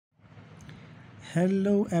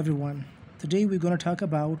Hello everyone. Today we're going to talk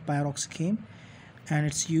about piroxicam and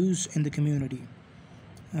its use in the community.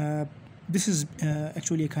 Uh, this is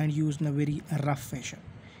actually a kind used in a very rough fashion.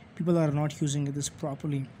 People are not using this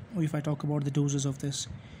properly. If I talk about the doses of this,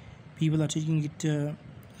 people are taking it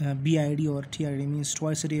BID or TID, means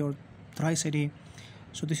twice a day or thrice a day.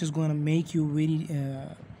 So this is going to make you very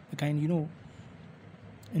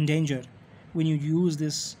in danger when you use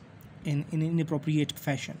this in inappropriate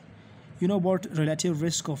fashion. You know about relative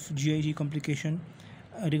risk of GIT complication.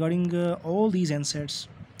 Regarding all these NSAIDs,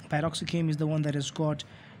 piroxicam is the one that has got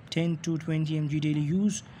 10 to 20 mg daily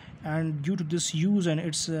use, and due to this use and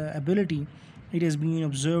its ability, it has been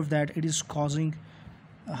observed that it is causing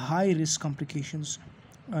high risk complications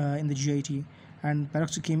in the GIT, and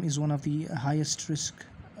piroxicam is one of the highest risk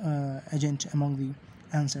agent among the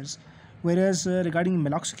NSAIDs. Whereas regarding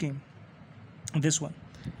meloxicam, this one,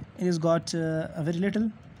 it has got a very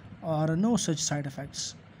little or no such side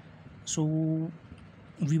effects. So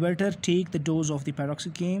we better take the dose of the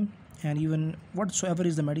piroxicam, and even whatsoever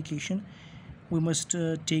is the medication, we must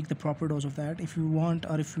take the proper dose of that if you want,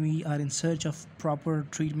 or if we are in search of proper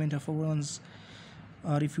treatment of our ones,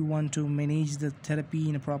 or if you want to manage the therapy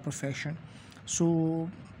in a proper fashion.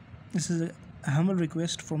 So this is a humble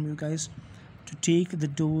request from you guys to take the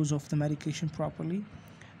dose of the medication properly.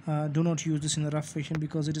 Do not use this in a rough fashion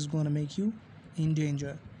because it is going to make you in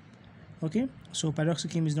danger. Okay, so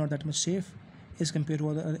piroxicam is not that much safe as compared to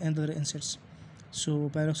other NSAIDs.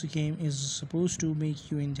 So piroxicam is supposed to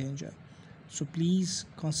make you in danger. So please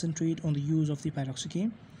concentrate on the use of the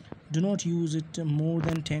piroxicam. Do not use it more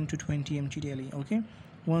than 10 to 20 mg daily. Okay,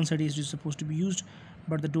 once a day is supposed to be used,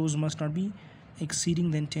 but the dose must not be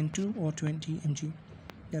exceeding than 10 to or 20 mg.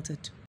 That's it.